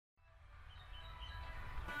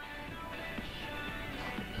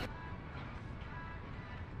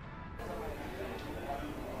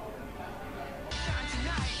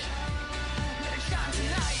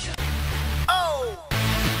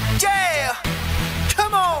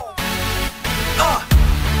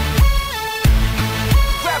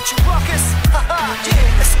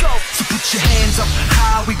hands up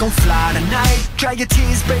high, we gon' fly tonight. Dry your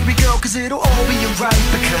tears, baby girl, cause it'll all be alright.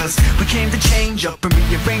 Because we came to change up and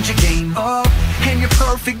rearrange your game up. And you're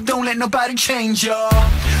perfect, don't let nobody change ya.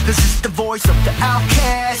 This is the voice of the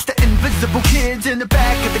outcast, the invisible kids in the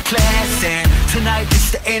back of the class. And tonight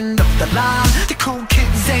is the end of the line. The cool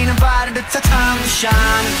kids ain't invited, it's our time to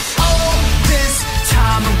shine. All this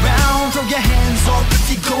time around, throw your hands up if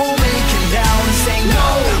you gon' make it loud. And say no,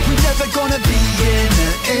 we're never gonna be in the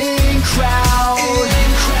in crowd.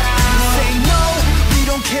 Say no, we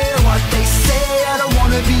don't care what they say. I don't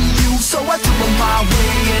wanna be you, so I do it my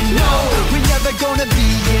way. And no, we're never gonna be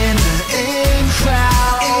in the in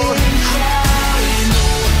crowd.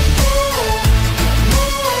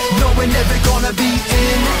 No, we're never gonna be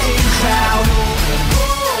in the in crowd.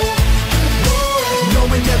 No,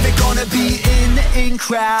 we're never gonna be in the in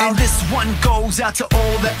crowd. And this one goes out to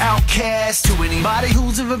all the outcasts, to anybody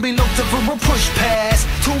who's ever been looked up for a push pass.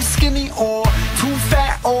 Too skinny or too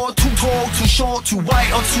fat or too tall, too short, too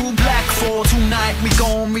white or too black. For tonight we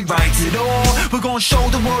gon' rewrite it all. We're gonna show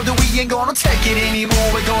the world that we ain't gonna take it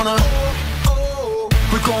anymore. We're gonna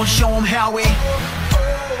show them how we ain't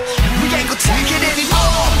gonna take it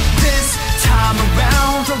anymore. This time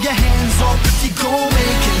around, throw your hands up if you gon'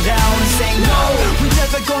 make it loud. And say no, we're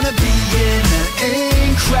never gonna be in the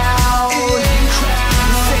in crowd.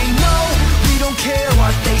 Say no, we don't care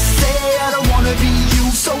what they say. I don't wanna be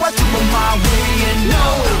you, so I do it my way. And no,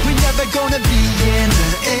 we're never gonna be in the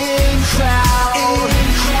in crowd.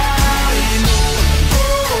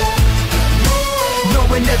 No,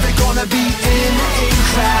 we're never gonna be in the in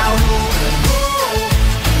crowd.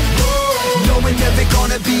 No, we're never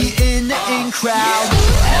gonna be in the in crowd.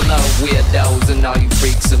 Hello weirdos and all you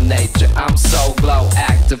freaks of nature. I'm so glow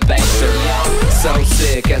activator, so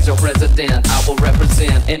sick as your president. I will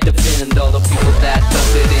represent and defend all the people that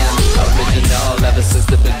does it in. Original ever since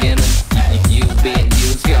the beginning. You being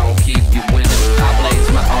used gon' keep you winning. I blaze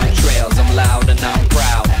my own trails, I'm loud and I'm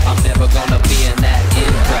proud. I'm never gonna be in that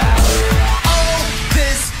in crowd. All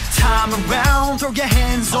this time around, throw your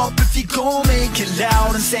hands up if you gon' make it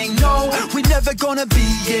loud. And say no, we're never gonna be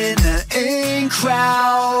in the in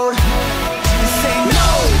crowd. And say no,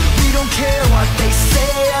 we don't care what they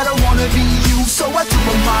say. I don't wanna be you, so I do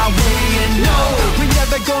it my way. And no, we're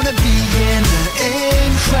never gonna be in the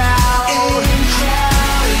in crowd.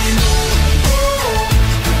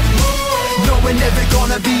 No, we're never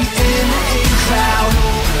gonna be in the in crowd.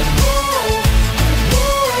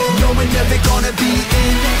 No, we're never gonna be in